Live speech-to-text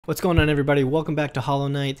What's going on, everybody? Welcome back to Hollow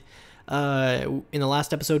Knight. In the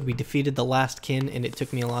last episode, we defeated the last kin, and it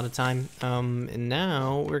took me a lot of time. And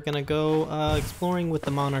now we're gonna go exploring with the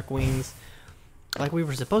Monarch Wings, like we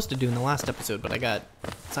were supposed to do in the last episode, but I got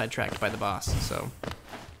sidetracked by the boss, so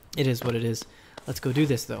it is what it is. Let's go do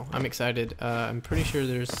this, though. I'm excited. I'm pretty sure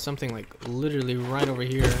there's something, like, literally right over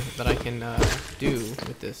here that I can do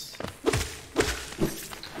with this.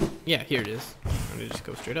 Yeah, here it is. I'm gonna just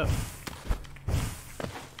go straight up.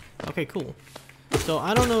 Okay, cool. So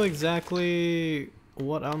I don't know exactly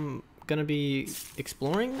what I'm gonna be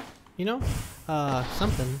exploring, you know?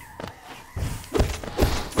 Something.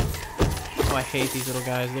 Oh, I hate these little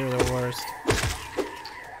guys. They're the worst.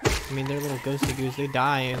 I mean, they're little ghosty goose. They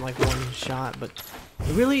die in like one shot, but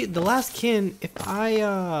really, the last kin, if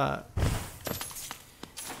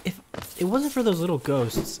it wasn't for those little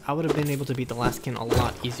ghosts, I would have been able to beat the last kin a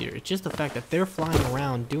lot easier. It's just the fact that they're flying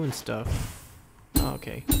around doing stuff. Oh,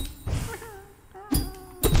 okay.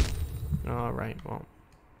 Alright, well.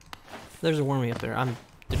 There's a wormy up there. I'm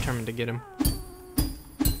determined to get him.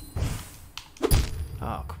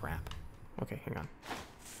 Oh, crap. Okay, hang on.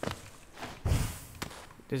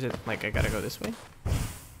 Is it, like, I gotta go this way?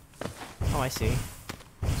 Oh, I see.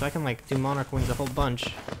 So I can, like, do Monarch Wings a whole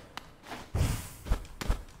bunch.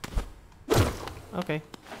 Okay.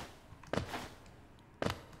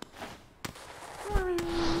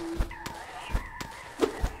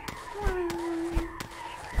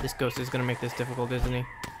 This ghost is gonna make this difficult, isn't he?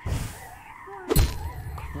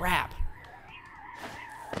 Crap!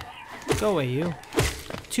 Go away, you.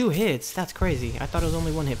 2 hits? That's crazy. I thought it was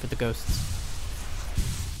only 1 hit for the ghosts.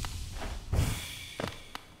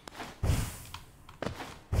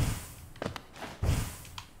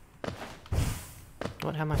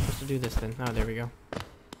 What? How am I supposed to do this then? Oh, there we go.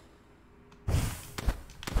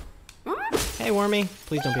 Hey, Wormy!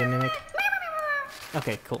 Please don't be a mimic.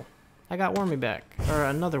 Okay, cool. I got Wormy back. Or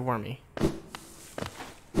another Wormy.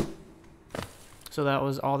 So that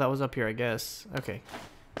was all that was up here, I guess. Okay.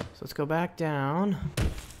 So let's go back down.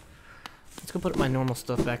 Let's go put my normal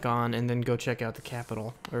stuff back on and then go check out the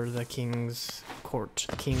capital. Or the king's court.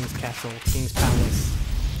 King's castle. King's palace.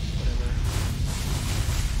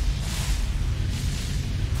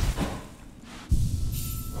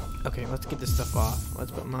 Whatever. Okay, let's get this stuff off.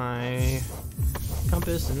 Let's put my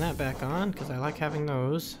compass and that back on, because I like having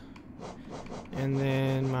those. And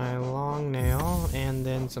then my long nail, and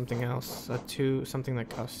then something else, something that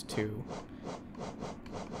costs 2.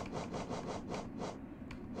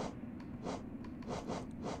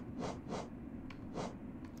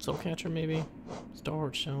 Soul catcher, maybe?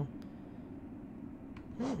 Stalwart shell.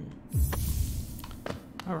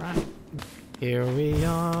 Alright. Here we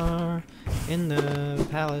are in the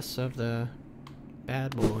palace of the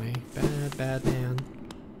bad boy. Bad man.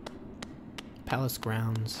 Palace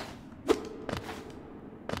grounds.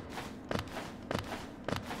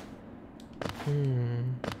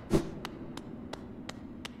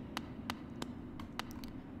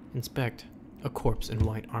 Inspect. A corpse in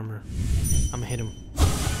white armor. I'ma hit him.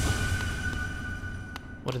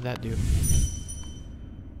 What did that do?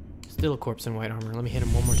 Still a corpse in white armor. Let me hit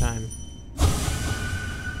him one more time.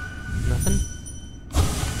 Nothing?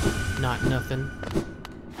 Not nothing.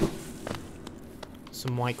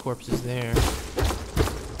 Some white corpses there.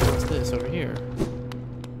 What's this over here?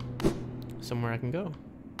 Somewhere I can go,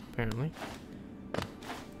 apparently.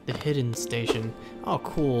 The hidden station. Oh,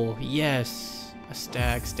 cool. Yes. A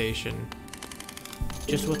stag station.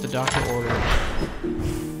 Just what the doctor ordered.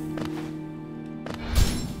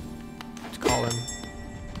 Let's call him.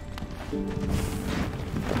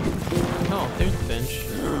 Oh, there's the bench.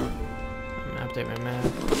 I'm gonna update my map.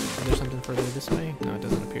 Is there something further this way? No, it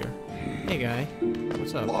doesn't appear. Hey, guy.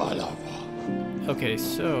 What's up? Okay,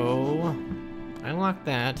 so I unlocked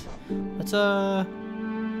that. Let's,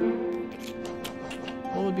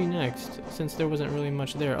 what would be next, since there wasn't really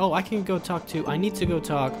much there? Oh, I can go talk to... I need to go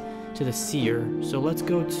talk to the seer. So let's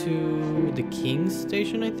go to the king's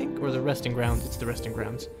station, I think? Or the resting grounds. It's the resting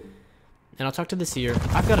grounds. And I'll talk to the seer.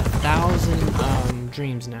 I've got 1,000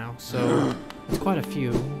 dreams now, so it's quite a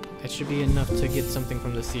few. It should be enough to get something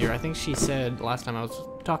from the seer. I think she said, last time I was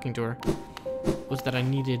talking to her, was that I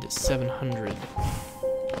needed 700.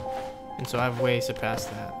 And so I've way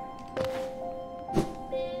surpassed that.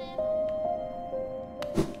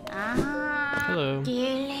 Hello.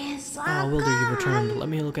 Oh, Wilder, you've returned. Let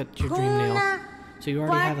me look at your dream nail. So you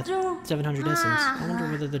already have a 700 essence. I wonder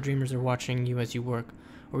whether the dreamers are watching you as you work,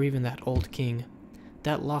 or even that old king.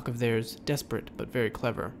 That lock of theirs, desperate but very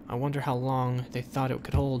clever. I wonder how long they thought it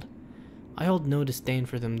could hold. I hold no disdain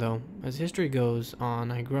for them, though. As history goes on,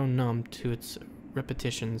 I grow numb to its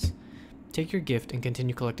repetitions. Take your gift and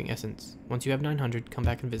continue collecting essence. Once you have 900, come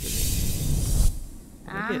back and visit me.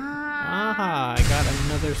 Look it. Aha, I got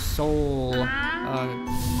another soul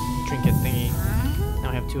trinket thingy.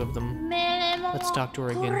 Now I have 2 of them. Let's talk to her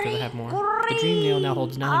again until I have more. The dream nail now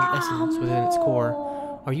holds 900 essence within its core.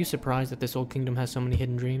 Are you surprised that this old kingdom has so many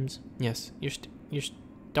hidden dreams? Yes, you're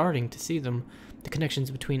starting to see them. The connections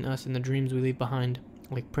between us and the dreams we leave behind,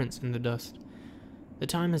 like prints in the dust. The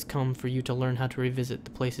time has come for you to learn how to revisit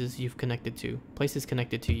the places connected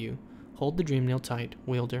to you. Hold the dream nail tight,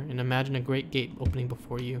 wielder, and imagine a great gate opening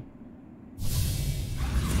before you.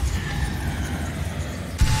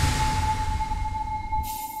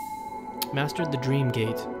 Mastered the dream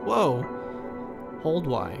gate. Whoa! Hold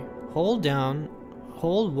Y. Hold down.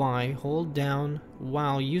 Hold Y. Hold down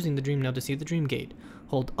while using the dream nail to see the dream gate.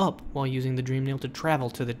 Hold up while using the dream nail to travel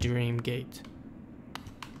to the dream gate.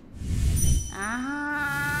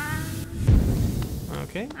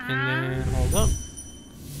 Okay, and then hold up.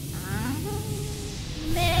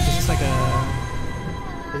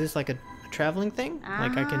 Is this like a traveling thing?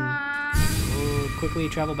 Like I can quickly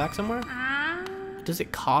travel back somewhere? Does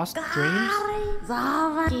it cost dreams?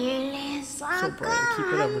 So bright. Keep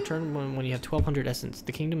it up. Return when you have 1200 essence.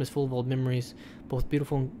 The kingdom is full of old memories, both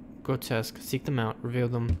beautiful and grotesque. Seek them out, reveal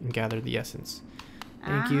them, and gather the essence.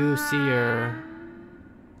 Thank you, seer.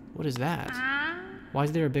 What is that? Why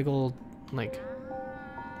is there a big old, like,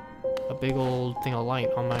 a big old thing of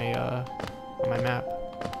light on my map?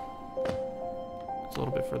 It's a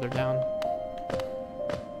little bit further down.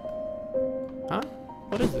 Huh?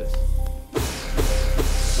 What is this?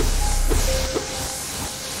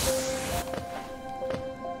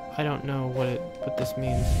 I don't know what this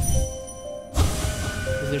means.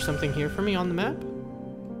 Is there something here for me on the map?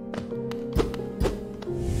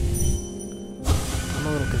 I'm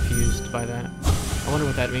a little confused by that. I wonder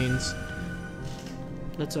what that means.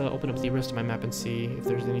 Let's open up the rest of my map and see if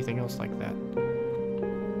there's anything else like that.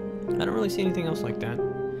 I don't really see anything else like that.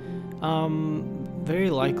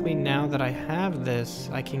 Very likely now that I have this,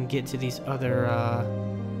 I can get to these other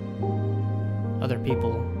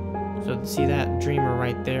people. So see that dreamer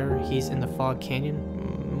right there? He's in the fog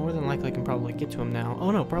canyon. More than likely I can probably get to him now. Oh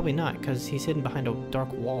no, probably not, because he's hidden behind a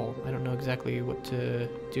dark wall. I don't know exactly what to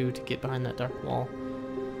do to get behind that dark wall.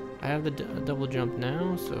 I have the double jump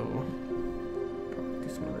now, so probably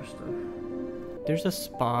do some other stuff. There's a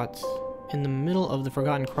spot in the middle of the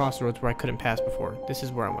Forgotten Crossroads where I couldn't pass before. This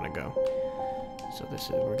is where I want to go. So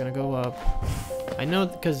we're gonna go up. I know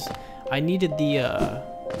because I needed the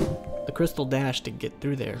crystal dash to get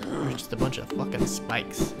through there. There's just a bunch of fucking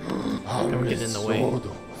spikes that were getting in the way.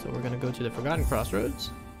 So we're gonna go to the Forgotten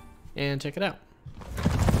Crossroads and check it out.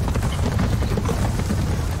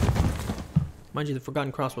 Mind you, the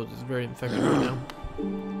Forgotten Crossroads is very infected right now.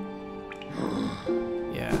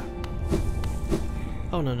 Yeah.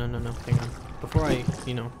 Oh, no. Hang on. Before I,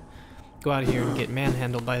 go out of here and get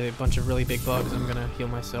manhandled by a bunch of really big bugs, I'm gonna heal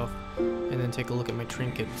myself and then take a look at my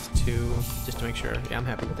trinkets too, just to make sure. Yeah, I'm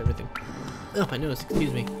happy with everything. Oh, my nose,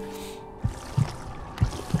 excuse me.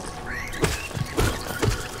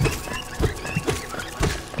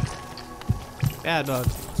 Bad bug.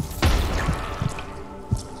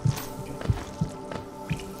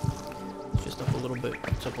 Just up a little bit.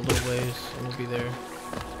 It's up a little ways, and we'll be there.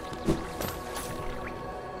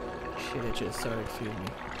 Shit itches, sorry, excuse me.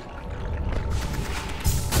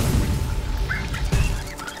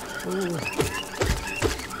 Ooh.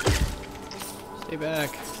 Stay back.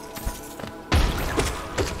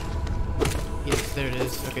 Yes, there it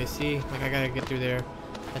is. Okay, see? Like, I gotta get through there.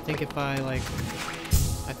 I think if I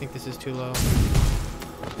think this is too low.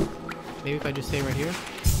 Maybe if I just stay right here?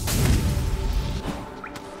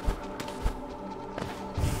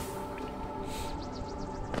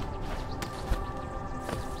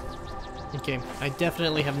 Okay, I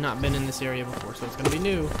definitely have not been in this area before, so it's gonna be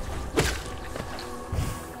new.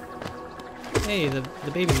 Hey, the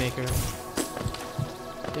baby maker.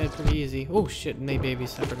 Dead pretty easy. Oh shit, and they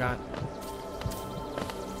babies, I forgot.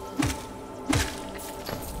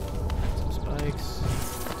 Some spikes,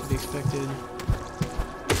 to be expected.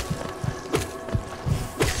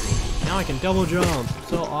 Now I can double jump,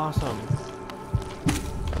 so awesome.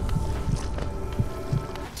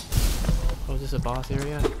 Oh, is this a boss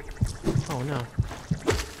area? Oh no.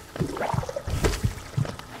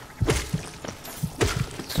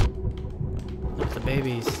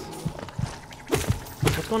 Babies.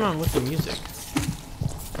 What's going on with the music?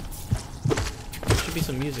 There should be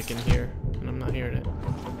some music in here, and I'm not hearing it.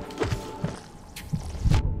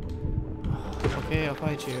 Okay, I'll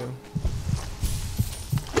fight you.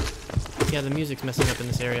 Yeah, the music's messing up in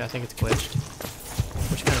this area. I think it's glitched.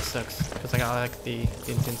 Which kind of sucks, because I like the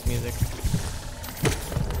intense music.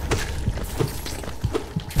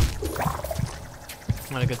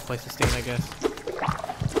 Not a good place to stand, I guess.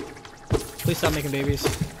 Please stop making babies.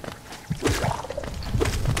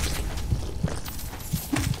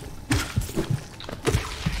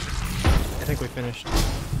 I think we finished.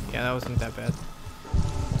 Yeah, that wasn't that bad.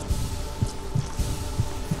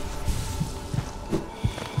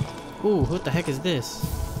 Ooh, what the heck is this?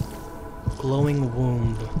 Glowing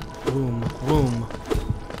womb. Womb.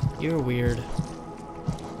 You're weird.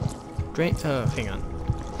 Hang on.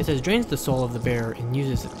 It says drains the soul of the bear and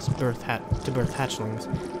uses its to birth hatchlings.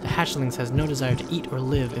 The hatchlings has no desire to eat or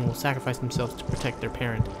live and will sacrifice themselves to protect their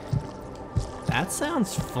parent. That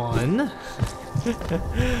sounds fun.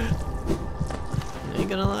 Ain't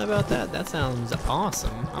gonna lie about that. That sounds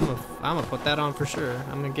awesome. I'm gonna put that on for sure.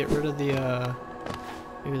 I'm gonna get rid of the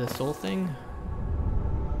maybe the soul thing.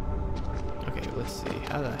 Okay, let's see.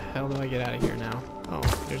 How the hell do I get out of here now? Oh,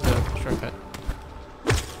 there's the shortcut.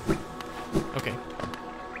 Okay.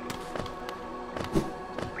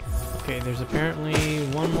 Okay, there's apparently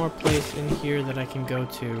one more place in here that I can go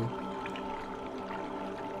to.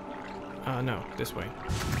 No, this way.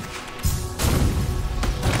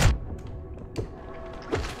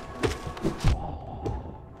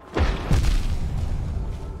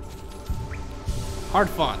 Hard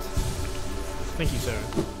fought. Thank you, sir.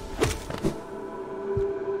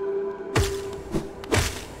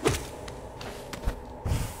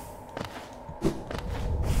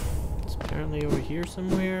 It's apparently over here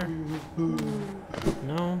somewhere.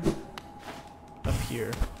 No. Up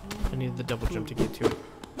here. I need the double jump to get to it.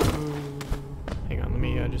 Hang on, let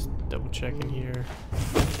me just double check in here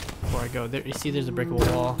before I go. There, you see there's a breakable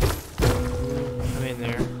wall. I'm in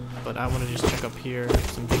there, but I want to just check up here,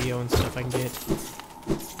 some video and stuff I can get.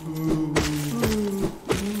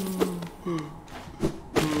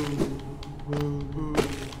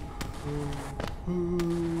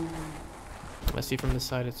 I see from this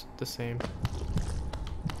side it's the same.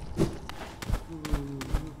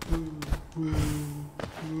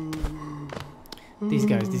 These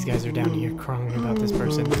guys are down here crying about this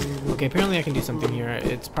person. Okay, apparently I can do something here.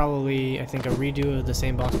 It's probably, I think, a redo of the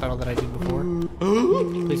same boss battle that I did before.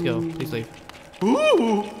 Please go. Please leave.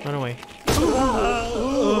 Run away.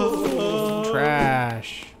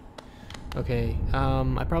 Trash. Okay,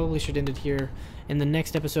 I probably should end it here. In the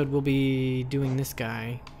next episode, we'll be doing this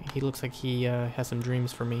guy. He looks like he has some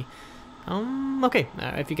dreams for me. Okay,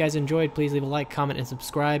 if you guys enjoyed, please leave a like, comment, and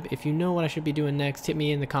subscribe. If you know what I should be doing next, hit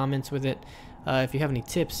me in the comments with it. If you have any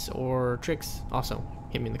tips or tricks, also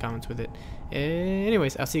hit me in the comments with it.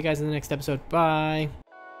 Anyways, I'll see you guys in the next episode. Bye!